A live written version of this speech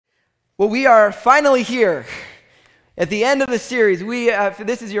Well, we are finally here at the end of the series. If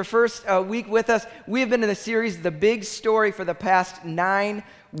this is your first week with us, we have been in the series, The Big Story, for the past 9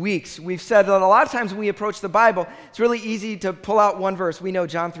 weeks. We've said that a lot of times when we approach the Bible, it's really easy to pull out one verse. We know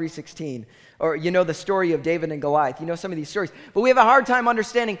John 3:16, or you know the story of David and Goliath. You know some of these stories. But we have a hard time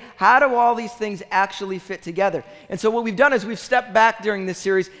understanding how do all these things actually fit together. And so what we've done is we've stepped back during this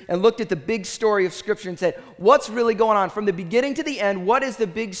series and looked at the big story of Scripture and said, what's really going on? From the beginning to the end, what is the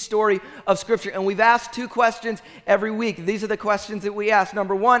big story of Scripture? And we've asked 2 questions every week. These are the questions that we ask.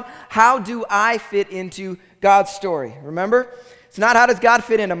 Number 1, how do I fit into God's story? Remember? It's not how does God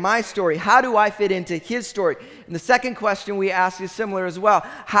fit into my story? How do I fit into His story? And the second question we ask is similar as well.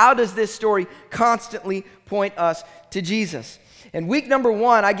 How does this story constantly point us to Jesus? And week number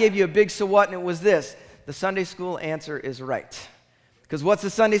 1, I gave you a big so what, and it was this. The Sunday school answer is right. Because what's the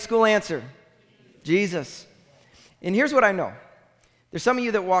Sunday school answer? Jesus. And here's what I know. There's some of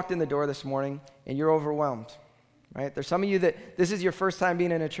you that walked in the door this morning, and you're overwhelmed, right? There's some of you that this is your first time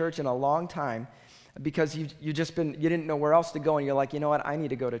being in a church in a long time, because you didn't know where else to go, and you're like, you know what, I need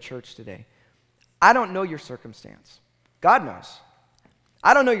to go to church today. I don't know your circumstance. God knows.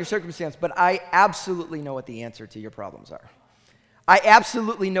 I don't know your circumstance, but I absolutely know what the answer to your problems are. I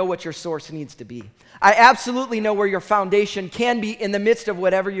absolutely know what your source needs to be. I absolutely know where your foundation can be in the midst of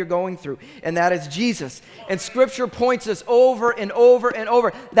whatever you're going through, and that is Jesus. And Scripture points us over and over and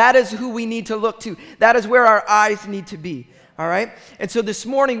over. That is who we need to look to. That is where our eyes need to be. All right? And so this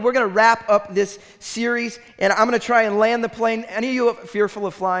morning, we're going to wrap up this series, and I'm going to try and land the plane. Any of you fearful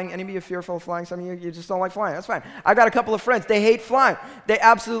of flying? Any of you fearful of flying? Some of you just don't like flying. That's fine. I've got a couple of friends. They hate flying. They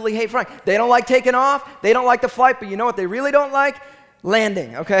absolutely hate flying. They don't like taking off. They don't like the flight, but you know what they really don't like?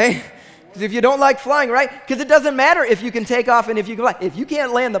 Landing, okay? Because if you don't like flying, right? Because it doesn't matter if you can take off and if you can fly. If you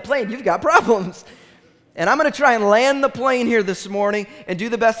can't land the plane, you've got problems. And I'm going to try and land the plane here this morning and do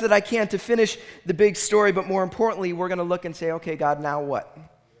the best that I can to finish the big story. But more importantly, we're going to look and say, okay, God, now what?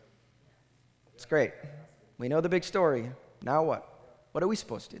 It's great. We know the big story. Now what? What are we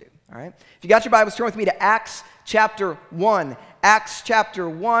supposed to do? All right? If you got your Bibles, turn with me to Acts chapter 1. Acts chapter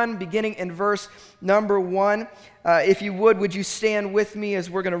 1, beginning in verse number 1. If you would you stand with me as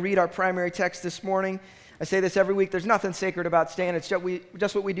we're going to read our primary text this morning? I say this every week. There's nothing sacred about staying. It's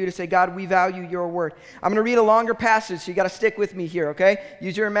just what we do to say, God, we value your word. I'm going to read a longer passage, so you got to stick with me here, okay?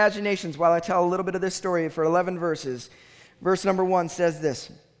 Use your imaginations while I tell a little bit of this story for 11 verses. Verse number 1 says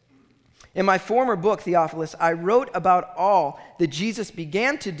this. In my former book, Theophilus, I wrote about all that Jesus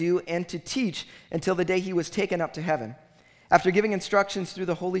began to do and to teach until the day he was taken up to heaven, after giving instructions through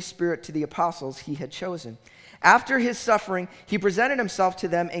the Holy Spirit to the apostles he had chosen. After his suffering, he presented himself to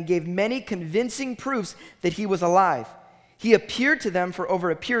them and gave many convincing proofs that he was alive. He appeared to them for over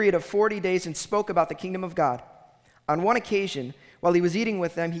a period of 40 days and spoke about the kingdom of God. On one occasion, while he was eating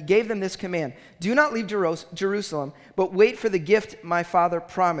with them, he gave them this command: do not leave Jerusalem, but wait for the gift my Father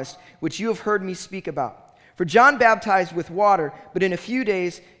promised, which you have heard me speak about. For John baptized with water, but in a few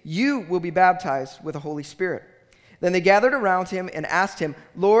days you will be baptized with the Holy Spirit. Then they gathered around him and asked him,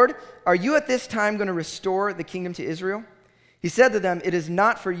 Lord, are you at this time going to restore the kingdom to Israel? He said to them, it is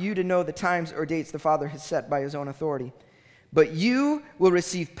not for you to know the times or dates the Father has set by his own authority, but you will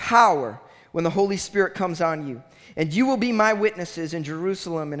receive power when the Holy Spirit comes on you, and you will be my witnesses in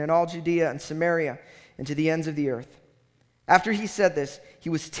Jerusalem and in all Judea and Samaria and to the ends of the earth. After he said this, he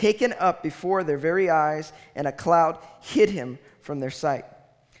was taken up before their very eyes, and a cloud hid him from their sight.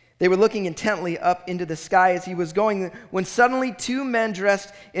 They were looking intently up into the sky as he was going, when suddenly 2 men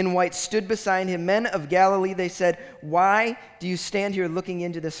dressed in white stood beside him. Men of Galilee, they said, why do you stand here looking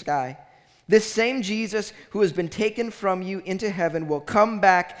into the sky? This same Jesus who has been taken from you into heaven will come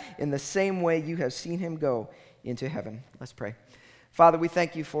back in the same way you have seen him go into heaven. Let's pray. Father, we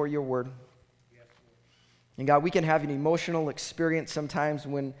thank you for your word. And God, we can have an emotional experience sometimes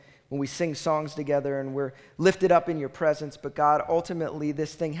when we sing songs together and we're lifted up in your presence. But God, ultimately,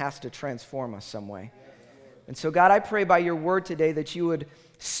 this thing has to transform us some way. And so, God, I pray by your word today that you would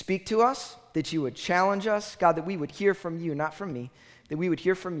speak to us, that you would challenge us, God, that we would hear from you, not from me, that we would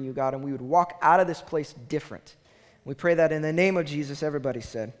hear from you, God, and we would walk out of this place different. We pray that in the name of Jesus, everybody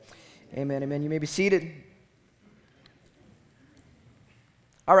said. Amen, amen. You may be seated.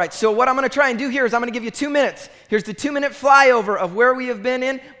 All right, so what I'm going to try and do here is I'm going to give you 2 minutes. Here's the 2-minute flyover of where we have been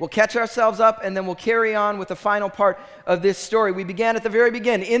in. We'll catch ourselves up, and then we'll carry on with the final part of this story. We began at the very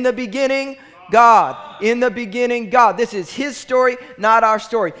beginning. In the beginning, God. In the beginning, God. This is his story, not our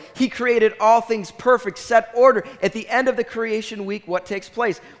story. He created all things perfect, set order. At the end of the creation week, what takes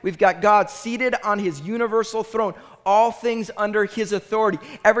place? We've got God seated on his universal throne. all things under his authority.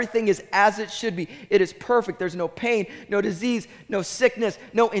 Everything is as it should be. It is perfect. There's no pain, no disease, no sickness,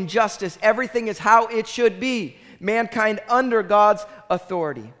 no injustice. Everything is how it should be. Mankind under God's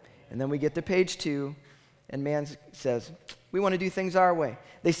authority. And then we get to page 2, and man says, we want to do things our way.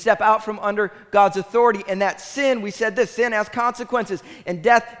 They step out from under God's authority, and that sin, we said this, sin has consequences, and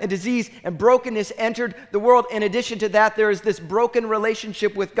death and disease and brokenness entered the world. In addition to that, there is this broken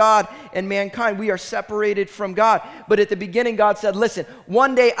relationship with God and mankind. We are separated from God. But at the beginning, God said, listen,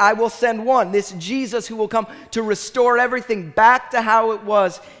 one day I will send one, this Jesus who will come to restore everything back to how it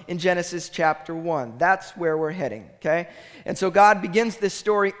was in Genesis chapter 1. That's where we're heading, okay? And so God begins this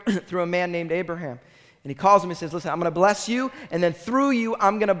story through a man named Abraham. And he calls him and says, listen, I'm going to bless you, and then through you,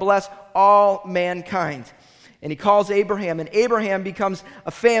 I'm going to bless all mankind. And he calls Abraham, and Abraham becomes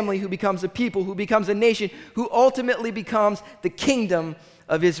a family who becomes a people, who becomes a nation, who ultimately becomes the kingdom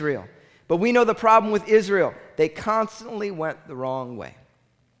of Israel. But we know the problem with Israel. They constantly went the wrong way.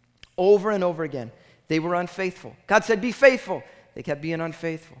 Over and over again, they were unfaithful. God said, be faithful. They kept being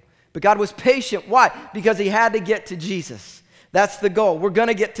unfaithful. But God was patient. Why? Because he had to get to Jesus. That's the goal. We're going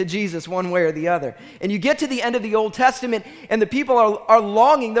to get to Jesus one way or the other. And you get to the end of the Old Testament, and the people are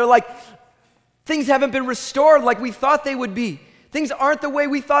longing. They're like, things haven't been restored like we thought they would be. Things aren't the way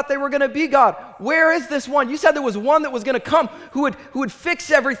we thought they were going to be, God. Where is this one? You said there was one that was going to come who would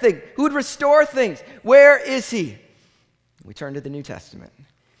fix everything, who would restore things. Where is he? We turn to the New Testament,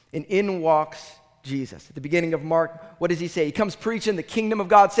 and in walks Jesus. At the beginning of Mark, what does he say? He comes preaching the kingdom of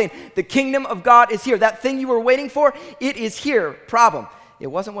God, saying, the kingdom of God is here. That thing you were waiting for, it is here. Problem, it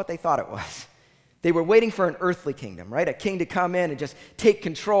wasn't what they thought it was. They were waiting for an earthly kingdom, right? A king to come in and just take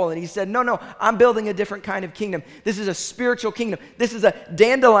control. And he said, no, I'm building a different kind of kingdom. This is a spiritual kingdom. This is a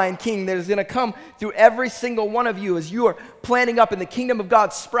dandelion king that is going to come through every single one of you as you are planting up, and the kingdom of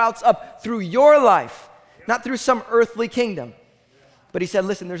God sprouts up through your life, not through some earthly kingdom. But he said,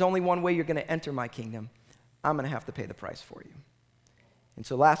 listen, there's only one way you're going to enter my kingdom. I'm going to have to pay the price for you. And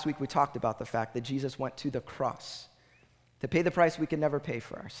so last week we talked about the fact that Jesus went to the cross to pay the price we can never pay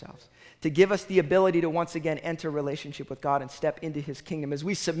for ourselves, to give us the ability to once again enter a relationship with God and step into his kingdom as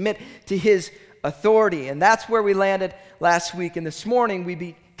we submit to his authority. And that's where we landed last week. And this morning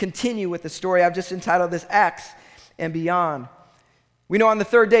we continue with the story I've just entitled this, Acts and Beyond. We know on the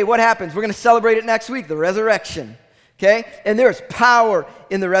third day what happens. We're going to celebrate it next week, the resurrection. Okay? And there's power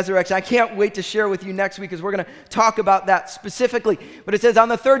in the resurrection. I can't wait to share with you next week because we're going to talk about that specifically. But it says on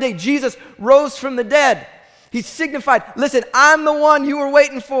the third day, Jesus rose from the dead. He signified, listen, I'm the one you were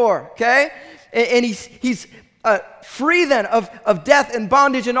waiting for. Okay? And he's free then of death and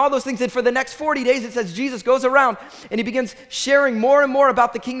bondage and all those things. And for the next 40 days, it says Jesus goes around and he begins sharing more and more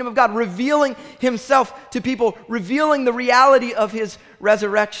about the kingdom of God, revealing himself to people, revealing the reality of his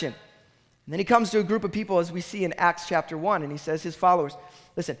resurrection. And then he comes to a group of people, as we see in Acts chapter 1, and he says his followers,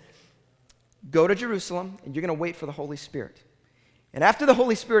 listen, go to Jerusalem, and you're going to wait for the Holy Spirit. And after the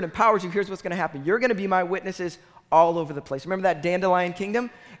Holy Spirit empowers you, here's what's going to happen. You're going to be my witnesses all over the place. Remember that dandelion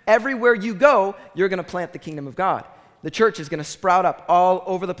kingdom? Everywhere you go, you're going to plant the kingdom of God. The church is going to sprout up all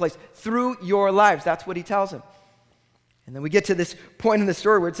over the place through your lives. That's what he tells them. And then we get to this point in the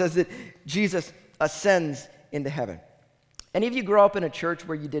story where it says that Jesus ascends into heaven. Any of you grow up in a church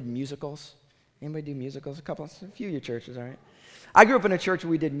where you did musicals? Anybody do musicals? A few of your churches, all right? I grew up in a church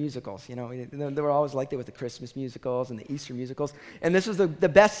where we did musicals. You know, they were always like that with the Christmas musicals and the Easter musicals. And this was the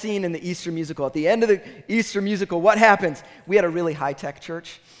best scene in the Easter musical. At the end of the Easter musical, what happens? We had a really high-tech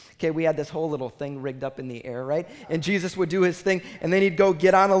church. Okay, we had this whole little thing rigged up in the air, right? And Jesus would do his thing, and then he'd go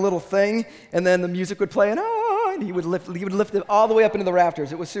get on a little thing, and then the music would play, and he would lift it all the way up into the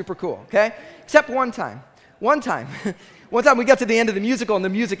rafters. It was super cool, okay? Except one time. One time we got to the end of the musical, and the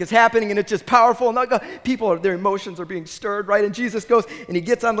music is happening, and it's just powerful, and people, their emotions are being stirred, right? And Jesus goes, and he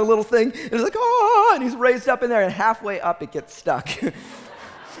gets on the little thing, and it's like, oh, and he's raised up in there, and halfway up, it gets stuck.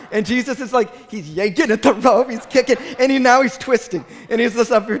 And Jesus is like, he's yanking at the rope, he's kicking, and now he's twisting, and he's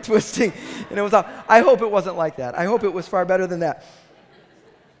just up here twisting. And it was all, I hope it wasn't like that. I hope it was far better than that.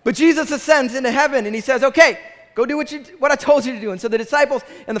 But Jesus ascends into heaven, and he says, okay, go do what I told you to do. And so the disciples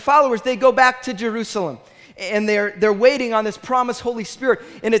and the followers, they go back to Jerusalem. And they're waiting on this promised Holy Spirit.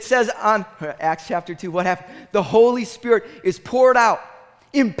 And it says on Acts chapter 2, what happened? The Holy Spirit is poured out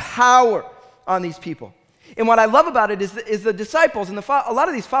in power on these people. And what I love about it is the disciples and a lot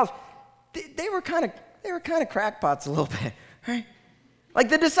of these followers, they were kind of crackpots a little bit, right? Like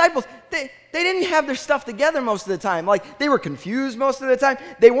the disciples, they didn't have their stuff together most of the time. Like they were confused most of the time.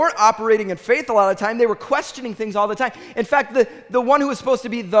 They weren't operating in faith a lot of the time. They were questioning things all the time. In fact, the one who was supposed to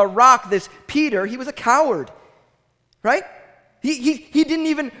be the rock, this Peter, he was a coward, right? He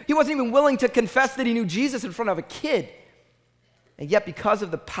wasn't even willing to confess that he knew Jesus in front of a kid. And yet, because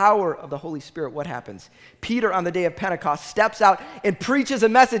of the power of the Holy Spirit, what happens? Peter, on the day of Pentecost, steps out and preaches a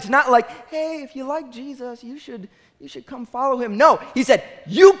message, not like, hey, if you like Jesus, you should come follow him. No, he said,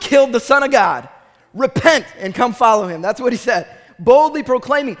 you killed the Son of God. Repent and come follow him. That's what he said, boldly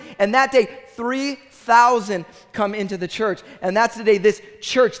proclaiming. And that day, 3,000 come into the church. And that's the day this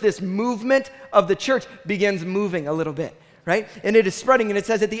church, this movement of the church begins moving a little bit. Right? And it is spreading, and it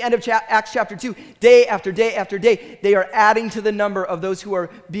says at the end of Acts chapter 2, day after day after day, they are adding to the number of those who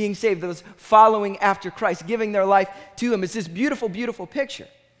are being saved, those following after Christ, giving their life to him. It's this beautiful, beautiful picture.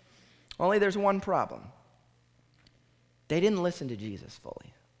 Only there's one problem. They didn't listen to Jesus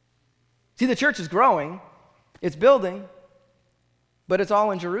fully. See, the church is growing, it's building, but it's all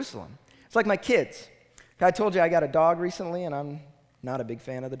in Jerusalem. It's like my kids. I told you I got a dog recently, and I'm not a big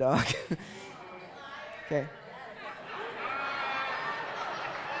fan of the dog. Okay.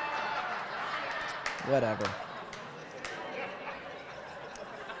 Whatever.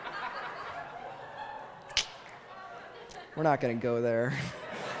 We're not going to go there.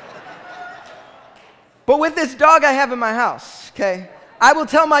 But with this dog I have in my house, okay, I will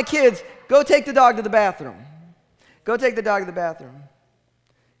tell my kids, go take the dog to the bathroom. Go take the dog to the bathroom.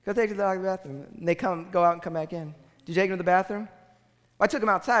 Go take the dog to the bathroom. And they go out and come back in. Did you take him to the bathroom? Well, I took him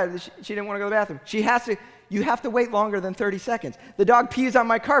outside. She didn't want to go to the bathroom. You have to wait longer than 30 seconds. The dog pees on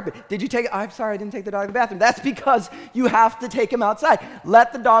my carpet. Did you take it? I'm sorry, I didn't take the dog to the bathroom. That's because you have to take him outside.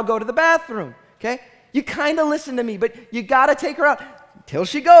 Let the dog go to the bathroom, okay? You kind of listen to me, but you got to take her out. Until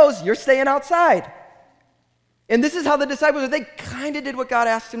she goes, you're staying outside. And this is how the disciples, they kind of did what God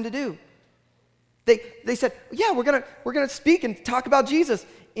asked them to do. They said, yeah, we're gonna speak and talk about Jesus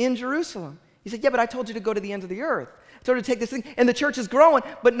in Jerusalem. He said, yeah, but I told you to go to the ends of the earth. I told you to take this thing. And the church is growing,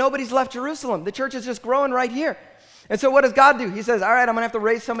 but nobody's left Jerusalem. The church is just growing right here. And so what does God do? He says, all right, I'm going to have to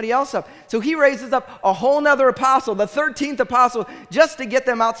raise somebody else up. So he raises up a whole nother apostle, the 13th apostle, just to get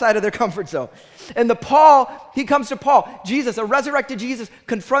them outside of their comfort zone. And he comes to Paul. Jesus, a resurrected Jesus,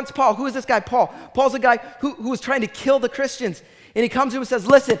 confronts Paul. Who is this guy, Paul? Paul's a guy who was trying to kill the Christians. And he comes to him and says,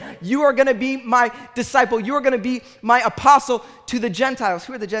 listen, you are going to be my disciple. You are going to be my apostle to the Gentiles.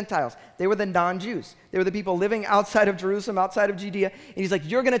 Who are the Gentiles? They were the non-Jews. They were the people living outside of Jerusalem, outside of Judea. And he's like,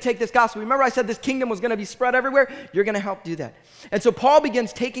 you're going to take this gospel. Remember I said this kingdom was going to be spread everywhere? You're going to help do that. And so Paul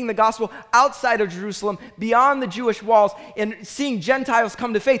begins taking the gospel outside of Jerusalem, beyond the Jewish walls, and seeing Gentiles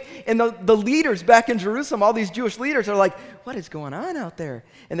come to faith. And the leaders back in Jerusalem, all these Jewish leaders are like, what is going on out there?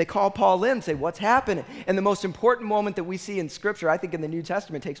 And they call Paul in and say, what's happening? And the most important moment that we see in Scripture, I think in the New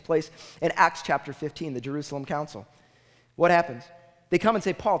Testament, takes place in Acts chapter 15, the Jerusalem Council. What happens? They come and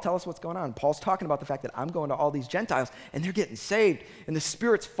say, Paul, tell us what's going on. Paul's talking about the fact that I'm going to all these Gentiles, and they're getting saved, and the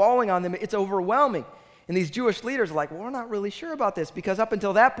Spirit's falling on them. It's overwhelming. And these Jewish leaders are like, well, we're not really sure about this, because up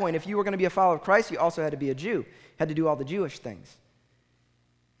until that point, if you were going to be a follower of Christ, you also had to be a Jew, had to do all the Jewish things.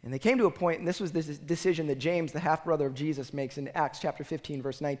 And they came to a point, and this was this decision that James, the half-brother of Jesus, makes in Acts chapter 15,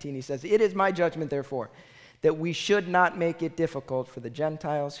 verse 19. He says, it is my judgment, therefore, that we should not make it difficult for the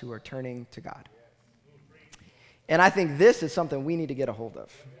Gentiles who are turning to God. And I think this is something we need to get a hold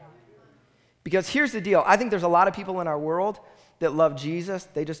of. Because here's the deal. I think there's a lot of people in our world that love Jesus.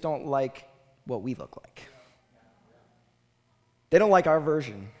 They just don't like what we look like. They don't like our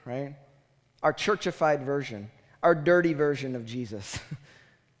version, right? Our churchified version, our dirty version of Jesus.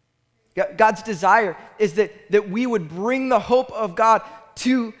 God's desire is that we would bring the hope of God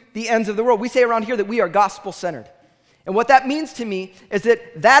to the ends of the world. We say around here that we are gospel-centered. And what that means to me is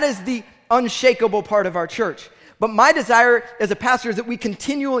that is the unshakable part of our church. But my desire as a pastor is that we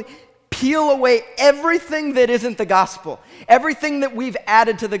continually peel away everything that isn't the gospel, everything that we've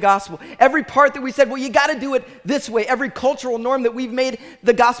added to the gospel, every part that we said, well, you got to do it this way, every cultural norm that we've made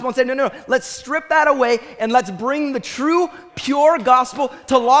the gospel and said, no, let's strip that away and let's bring the true, pure gospel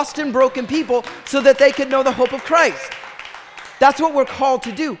to lost and broken people so that they could know the hope of Christ. That's what we're called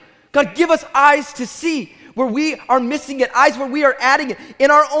to do. God, give us eyes to see where we are missing it, eyes where we are adding it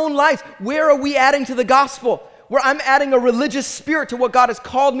in our own lives. Where are we adding to the gospel? Where I'm adding a religious spirit to what God has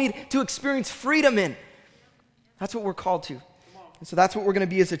called me to experience freedom in. That's what we're called to. And so that's what we're going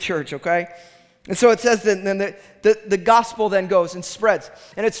to be as a church, okay? And so it says that then the gospel then goes and spreads.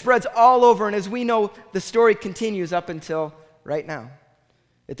 And it spreads all over. And as we know, the story continues up until right now.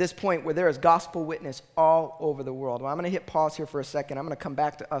 At this point where there is gospel witness all over the world. Well, I'm going to hit pause here for a second. I'm going to come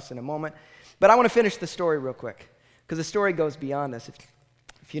back to us in a moment. But I want to finish the story real quick. Because the story goes beyond this,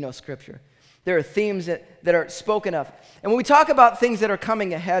 if you know Scripture. There are themes that are spoken of. And when we talk about things that are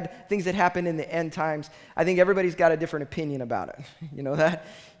coming ahead, things that happen in the end times, I think everybody's got a different opinion about it. You know that?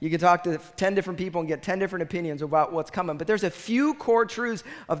 You can talk to 10 different people and get 10 different opinions about what's coming. But there's a few core truths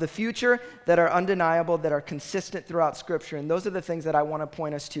of the future that are undeniable, that are consistent throughout Scripture. And those are the things that I want to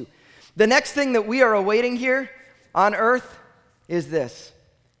point us to. The next thing that we are awaiting here on earth is this: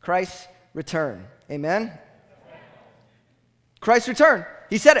 Christ's return. Amen? Christ's return.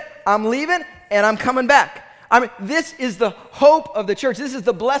 He said it. I'm leaving and I'm coming back. I mean, this is the hope of the church. This is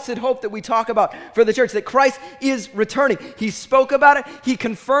the blessed hope that we talk about for the church, that Christ is returning. He spoke about it. He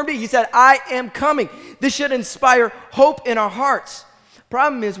confirmed it. He said, I am coming. This should inspire hope in our hearts.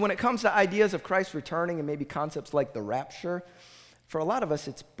 Problem is, when it comes to ideas of Christ returning and maybe concepts like the rapture, for a lot of us,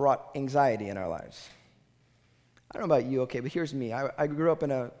 it's brought anxiety in our lives. I don't know about you, okay, but here's me. I grew up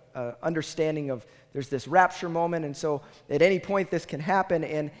in a understanding of there's this rapture moment, and so at any point this can happen,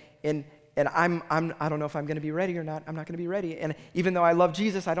 and I don't know if I'm going to be ready or not. I'm not going to be ready. And even though I love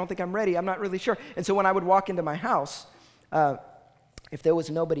Jesus, I don't think I'm ready. I'm not really sure. And so when I would walk into my house, if there was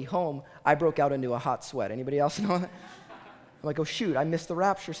nobody home, I broke out into a hot sweat. Anybody else know that? I'm like, oh shoot, I missed the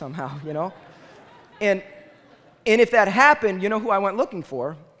rapture somehow, you know? And if that happened, you know who I went looking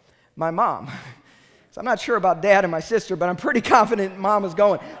for? My mom. So I'm not sure about dad and my sister, but I'm pretty confident mom is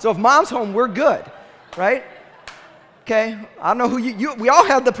going. So if mom's home, we're good, right? Okay, I don't know who we all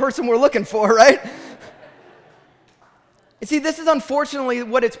have the person we're looking for, right? And see, this is unfortunately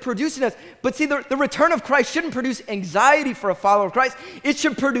what it's producing us. But see, the return of Christ shouldn't produce anxiety for a follower of Christ. It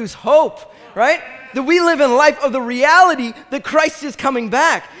should produce hope, right? That we live in life of the reality that Christ is coming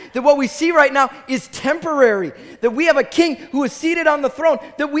back. That what we see right now is temporary. That we have a king who is seated on the throne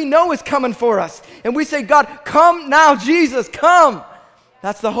that we know is coming for us. And we say, God, come now, Jesus, come.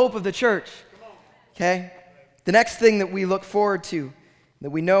 That's the hope of the church, okay? The next thing that we look forward to,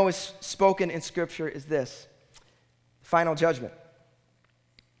 that we know is spoken in Scripture, is this: final judgment.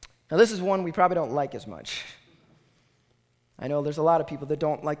 Now, this is one we probably don't like as much. I know there's a lot of people that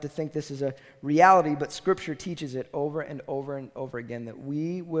don't like to think this is a reality, but Scripture teaches it over and over and over again, that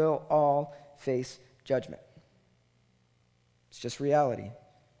we will all face judgment. It's just reality.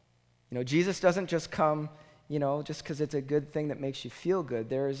 You know, Jesus doesn't just come, you know, just because it's a good thing that makes you feel good.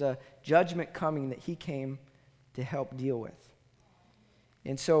 There is a judgment coming that he came to help deal with.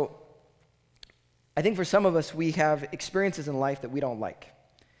 And so I think for some of us, we have experiences in life that we don't like.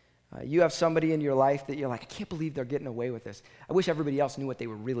 You have somebody in your life that you're like, I can't believe they're getting away with this. I wish everybody else knew what they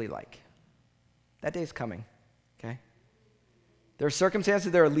were really like. That day's coming, okay? There are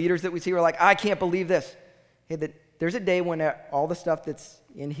circumstances, there are leaders that we see who are like, I can't believe this. Hey, there's a day when all the stuff that's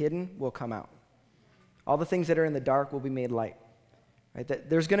in hidden will come out. All the things that are in the dark will be made light. Right? That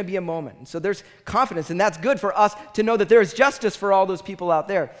there's going to be a moment. And so there's confidence, and that's good for us to know that there is justice for all those people out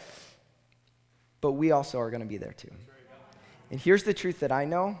there. But we also are going to be there too. And here's the truth that I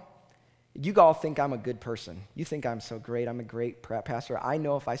know. You all think I'm a good person. You think I'm so great. I'm a great pastor. I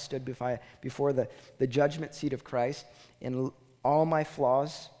know if I stood before the judgment seat of Christ and all my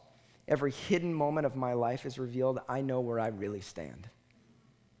flaws, every hidden moment of my life is revealed, I know where I really stand.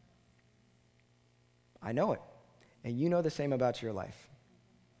 I know it. And you know the same about your life.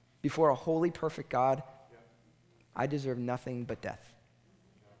 Before a holy, perfect God, I deserve nothing but death.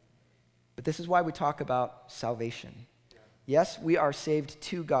 But this is why we talk about salvation. Yes, we are saved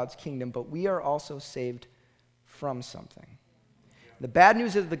to God's kingdom, but we are also saved from something. The bad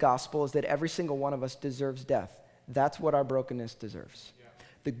news of the gospel is that every single one of us deserves death. That's what our brokenness deserves.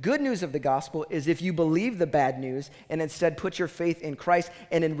 The good news of the gospel is if you believe the bad news and instead put your faith in Christ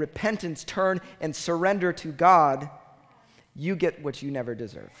and in repentance turn and surrender to God, you get what you never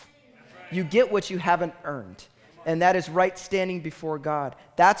deserve. You get what you haven't earned. And that is right standing before God.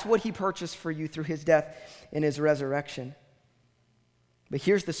 That's what he purchased for you through his death and his resurrection. But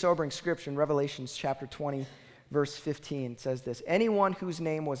here's the sobering scripture in Revelation chapter 20, verse 15. It says this: anyone whose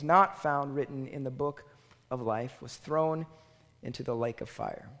name was not found written in the book of life was thrown into the lake of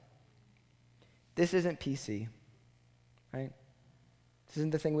fire. This isn't PC, right? This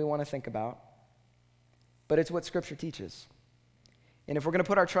isn't the thing we want to think about. But it's what Scripture teaches. And if we're going to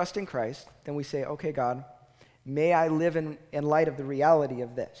put our trust in Christ, then we say, okay, God, may I live in light of the reality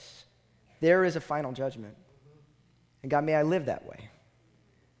of this. There is a final judgment. And God, may I live that way.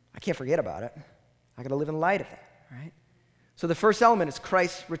 I can't forget about it. I got to live in light of that, right? So the first element is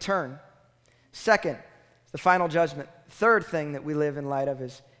Christ's return. Second, the final judgment. Third thing that we live in light of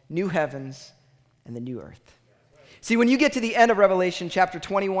is new heavens and the new earth. See, when you get to the end of Revelation chapter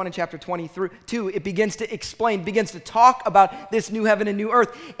 21 and chapter 22, it begins to explain, begins to talk about this new heaven and new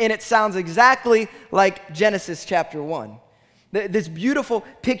earth, and it sounds exactly like Genesis chapter 1. There's beautiful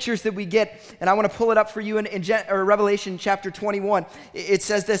pictures that we get, and I want to pull it up for you in Revelation chapter 21. It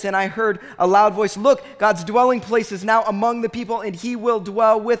says this, and I heard a loud voice, look, God's dwelling place is now among the people, and he will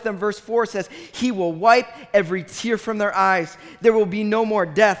dwell with them. Verse 4 says, he will wipe every tear from their eyes. There will be no more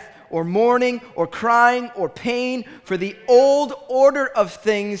death, or mourning, or crying, or pain, for the old order of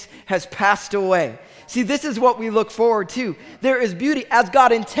things has passed away. See, this is what we look forward to. There is beauty as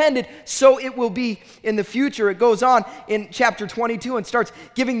God intended, so it will be in the future. It goes on in chapter 22 and starts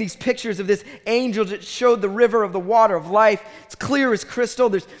giving these pictures of this angel that showed the river of the water of life. It's clear as crystal.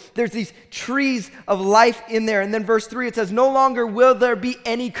 There's these trees of life in there. And then verse 3, it says, no longer will there be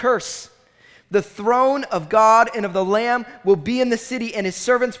any curse. The throne of God and of the Lamb will be in the city, and his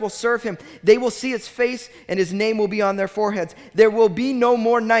servants will serve him. They will see his face, and his name will be on their foreheads. There will be no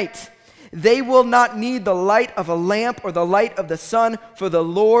more night. They will not need the light of a lamp or the light of the sun, for the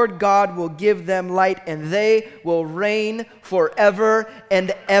Lord God will give them light, and they will reign forever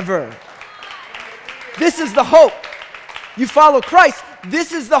and ever. This is the hope. You follow Christ.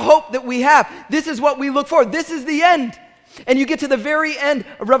 This is the hope that we have. This is what we look for. This is the end. And you get to the very end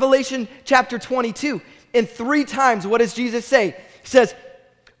of Revelation chapter 22, and 3 times, what does Jesus say? He says,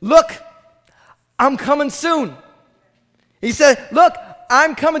 look, I'm coming soon. He said, look,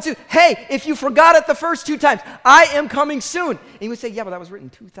 I'm coming soon. Hey, if you forgot it the first 2 times, I am coming soon. And you would say, yeah, but that was written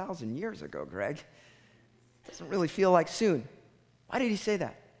 2,000 years ago, Greg. Doesn't really feel like soon. Why did he say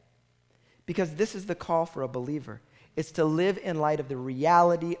that? Because this is the call for a believer. It's to live in light of the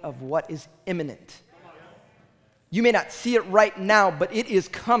reality of what is imminent. You may not see it right now, but it is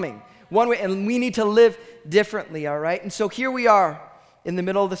coming one way, and we need to live differently, all right? And so here we are in the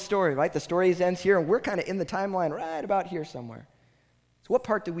middle of the story, right? The story ends here, and we're kind of in the timeline right about here somewhere. So what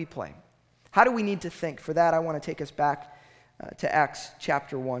part do we play? How do we need to think? For that, I want to take us back to Acts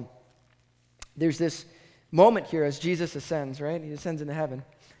chapter 1. There's this moment here as Jesus ascends, right? He ascends into heaven.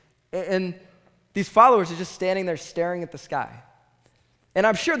 And these followers are just standing there staring at the sky. And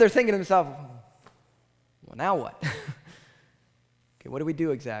I'm sure they're thinking to themselves, well, now what? Okay, what do we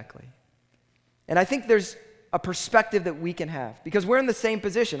do exactly? And I think there's a perspective that we can have, because we're in the same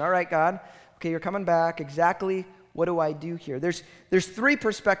position. All right, God, okay, you're coming back. Exactly what do I do here? There's 3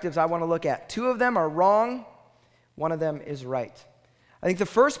 perspectives I want to look at. 2 of them are wrong. 1 of them is right. I think the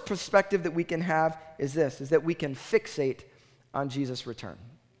first perspective that we can have is this, is that we can fixate on Jesus' return.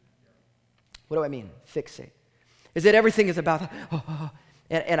 What do I mean, fixate? Is that everything is about,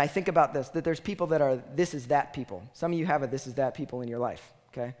 and I think about this, that there's people that are this is that people. Some of you have a this is that people in your life,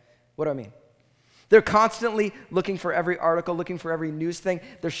 okay? What do I mean? They're constantly looking for every article, looking for every news thing.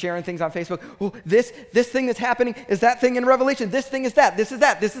 They're sharing things on Facebook. Oh, this thing that's happening is that thing in Revelation. This thing is that. This is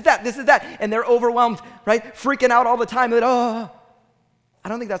that. This is that. This is that. And they're overwhelmed, right? Freaking out all the time. That, I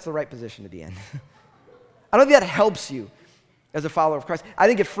don't think that's the right position to be in. I don't think that helps you as a follower of Christ. I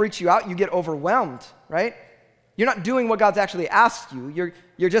think it freaks you out. You get overwhelmed, right? You're not doing what God's actually asked you.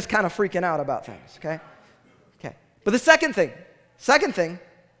 You're just kind of freaking out about things, okay? Okay. But the second thing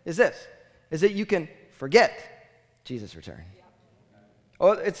is this, is that you can forget Jesus' return.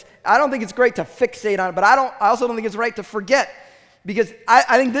 Oh, I don't think it's great to fixate on it, but I also don't think it's right to forget, because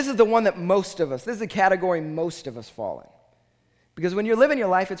I think this is the one that this is the category most of us fall in. Because when you're living your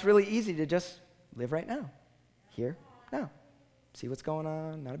life, it's really easy to just live right now, here, now. See what's going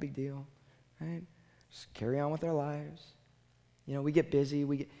on, not a big deal, right? Just carry on with our lives. You know, we get busy,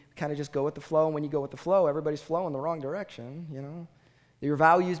 we kind of just go with the flow, and when you go with the flow, everybody's flowing the wrong direction, you know. Your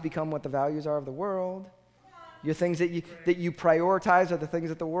values become what the values are of the world. Your things that you prioritize are the things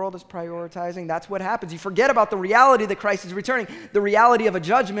that the world is prioritizing. That's what happens. You forget about the reality that Christ is returning, the reality of a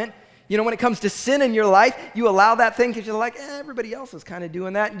judgment. You know, when it comes to sin in your life, you allow that thing because you're like, everybody else is kind of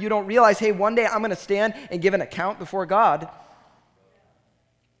doing that. And you don't realize, hey, one day I'm going to stand and give an account before God.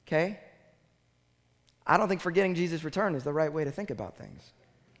 Okay? I don't think forgetting Jesus' return is the right way to think about things.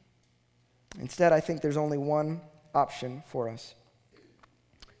 Instead, I think there's only one option for us.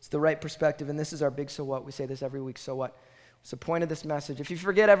 It's the right perspective, and this is our big so what. We say this every week, so what? What's the point of this message? If you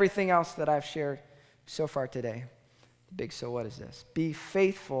forget everything else that I've shared so far today, the big so what is this: be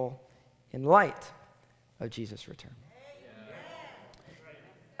faithful in light of Jesus' return.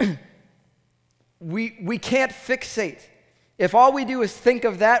 We can't fixate. If all we do is think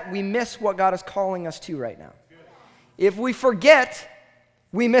of that, we miss what God is calling us to right now. If we forget,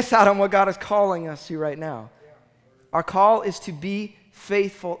 we miss out on what God is calling us to right now. Our call is to be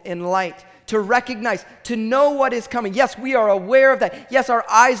faithful in light, to recognize, to know what is coming. Yes, we are aware of that. Yes, our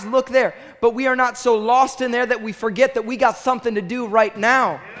eyes look there, but we are not so lost in there that we forget that we got something to do right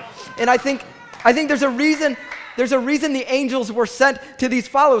now. And I think there's a reason the angels were sent to these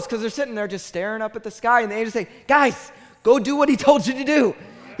followers, because they're sitting there just staring up at the sky, and the angels say, guys, Go do what he told you to do.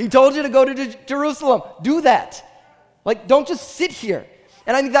 He told you to go to Jerusalem. Do that. Like, don't just sit here.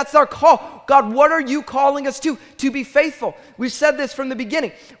 And I think that's our call. God, what are you calling us to? To be faithful. We've said this from the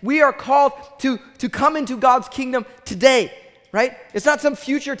beginning. We are called to come into God's kingdom today, right? It's not some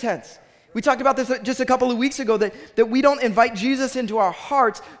future tense. We talked about this just a couple of weeks ago, that we don't invite Jesus into our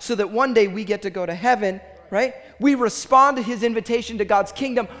hearts so that one day we get to go to heaven, right? We respond to his invitation to God's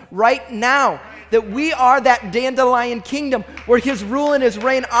kingdom right now, that we are that dandelion kingdom where his rule and his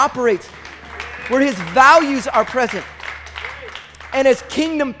reign operates, where his values are present. And as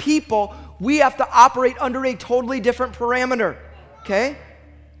kingdom people, we have to operate under a totally different parameter, okay?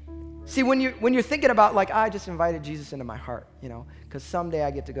 See, when you're thinking about, like, I just invited Jesus into my heart, because someday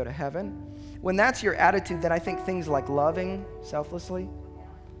I get to go to heaven. When that's your attitude, then I think things like loving selflessly,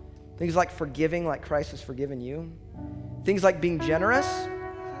 things like forgiving like Christ has forgiven you, things like being generous,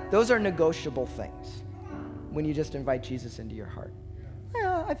 those are negotiable things when you just invite Jesus into your heart.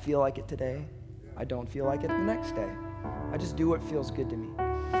 Yeah, I feel like it today. I don't feel like it the next day. I just do what feels good to me.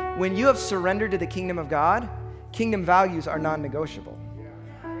 When you have surrendered to the kingdom of God, kingdom values are non-negotiable.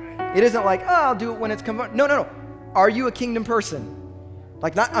 It isn't like, I'll do it when it's convenient. No. Are you a kingdom person?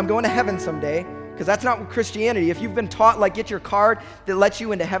 Like, not, I'm going to heaven someday, because that's not Christianity. If you've been taught, like, get your card that lets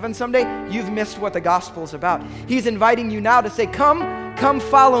you into heaven someday, you've missed what the gospel is about. He's inviting you now to say, come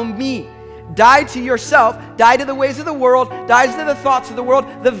follow me. Die to yourself, die to the ways of the world, die to the thoughts of the world,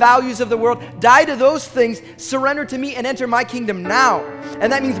 the values of the world, die to those things, surrender to me and enter my kingdom now.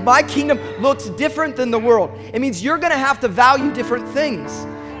 And that means my kingdom looks different than the world. It means you're going to have to value different things.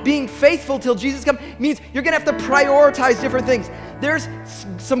 Being faithful till Jesus comes means you're going to have to prioritize different things. There's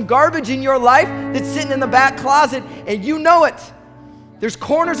some garbage in your life that's sitting in the back closet, and you know it. There's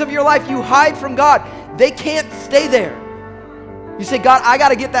corners of your life you hide from God. They can't stay there. You say, God, I got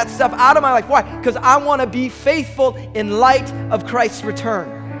to get that stuff out of my life. Why? Because I want to be faithful in light of Christ's return.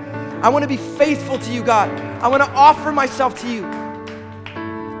 I want to be faithful to you, God. I want to offer myself to you.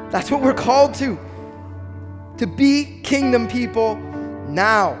 That's what we're called to be kingdom people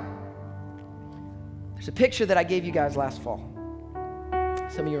now. There's a picture that I gave you guys last fall.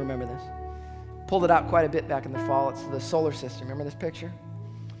 Some of you remember this. Pulled it out quite a bit back in the fall. It's the solar system. Remember this picture?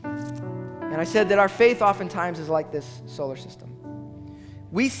 And I said that our faith oftentimes is like this solar system.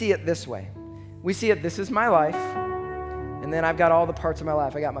 We see it this way. We see it, this is my life, and then I've got all the parts of my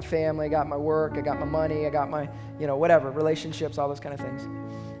life. I got my family, I got my work, I got my money, I got my, whatever, relationships, all those kind of things.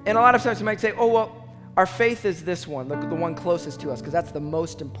 And a lot of times you might say, oh, well, our faith is this one, the one closest to us, because that's the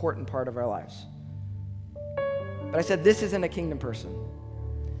most important part of our lives. But I said, this isn't a kingdom person,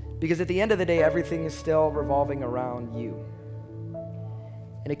 because at the end of the day, everything is still revolving around you.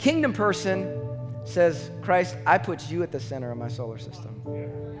 And a kingdom person says, Christ, I put you at the center of my solar system.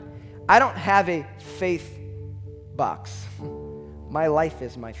 I don't have a faith box. My life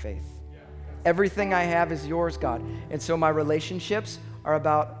is my faith. Everything I have is yours, God. And so my relationships are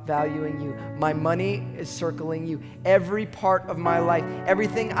about valuing you. My money is circling you. Every part of my life,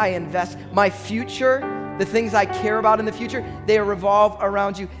 everything I invest, my future, the things I care about in the future, they revolve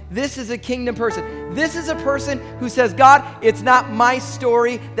around you. This is a kingdom person. This is a person who says, God, it's not my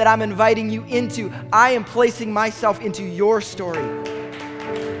story that I'm inviting you into. I am placing myself into your story.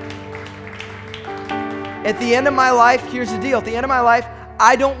 At the end of my life, here's the deal. At the end of my life,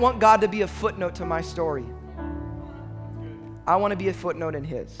 I don't want God to be a footnote to my story. I want to be a footnote in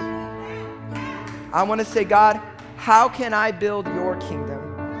his. I want to say, God, how can I build your kingdom?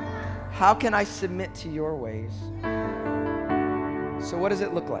 How can I submit to your ways? So what does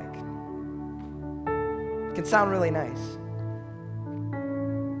it look like? It can sound really nice.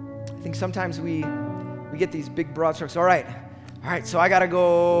 I think sometimes we get these big broad strokes. All right, so I got to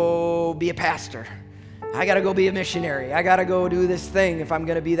go be a pastor. I got to go be a missionary. I got to go do this thing if I'm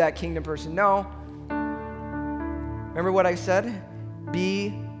going to be that kingdom person. No. Remember what I said?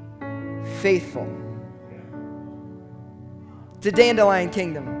 Be faithful. It's a dandelion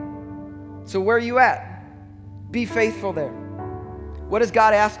kingdom. So where are you at? Be faithful there. What is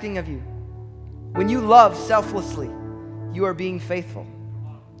God asking of you? When you love selflessly, you are being faithful.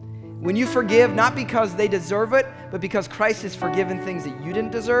 When you forgive, not because they deserve it, but because Christ has forgiven things that you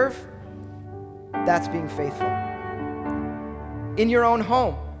didn't deserve, that's being faithful. In your own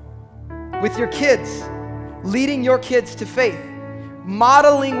home, with your kids, leading your kids to faith,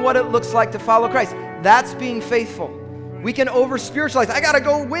 modeling what it looks like to follow Christ, that's being faithful. We can over-spiritualize. I got to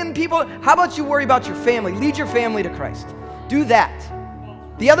go win people. How about you worry about your family? Lead your family to Christ. Do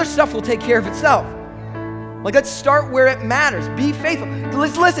that. The other stuff will take care of itself. Like, let's start where it matters. Be faithful.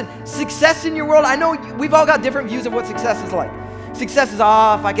 Listen, success in your world, I know we've all got different views of what success is like. Success is, if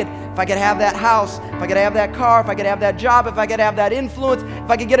I could if I could have that house, if I could have that car, if I could have that job, if I could have that influence, if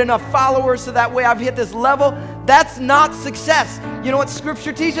I could get enough followers so that way I've hit this level. That's not success. You know what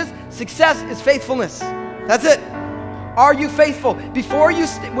Scripture teaches? Success is faithfulness. That's it. Are you faithful?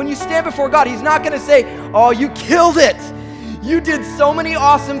 When you stand before God, He's not going to say, oh, you killed it. You did so many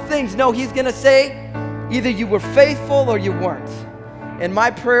awesome things. No, He's going to say, either you were faithful or you weren't. And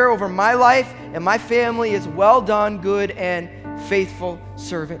my prayer over my life and my family is, well done, good and faithful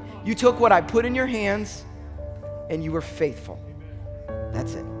servant. You took what I put in your hands and you were faithful.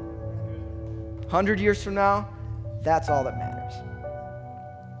 That's it. 100 years from now, that's all that matters.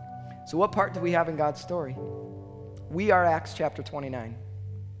 So what part do we have in God's story? We are Acts chapter 29.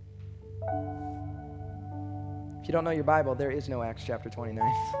 If you don't know your Bible, there is no Acts chapter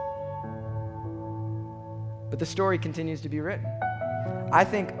 29. But the story continues to be written. I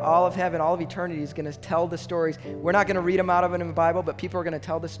think all of heaven, all of eternity is going to tell the stories. We're not going to read them out of it in the Bible, but people are going to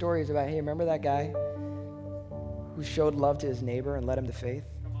tell the stories about, hey, remember that guy who showed love to his neighbor and led him to faith?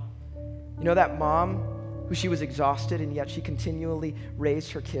 You know that mom who she was exhausted and yet she continually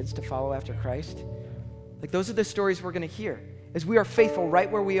raised her kids to follow after Christ? Like, those are the stories we're going to hear as we are faithful right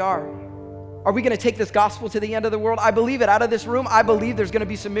where we are. Are we going to take this gospel to the end of the world? I believe it. Out of this room, I believe there's going to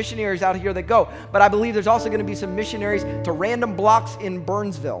be some missionaries out here that go. But I believe there's also going to be some missionaries to random blocks in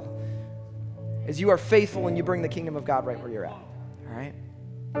Burnsville as you are faithful and you bring the kingdom of God right where you're at. All right?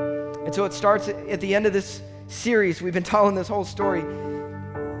 And so it starts at the end of this series. We've been telling this whole story.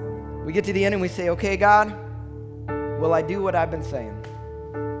 We get to the end and we say, okay, God, will I do what I've been saying?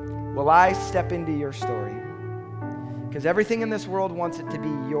 Will I step into your story? Because everything in this world wants it to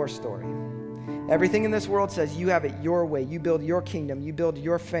be your story. Everything in this world says you have it your way. You build your kingdom. You build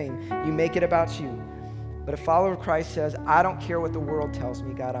your fame. You make it about you. But a follower of Christ says, I don't care what the world tells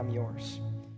me, God, I'm yours.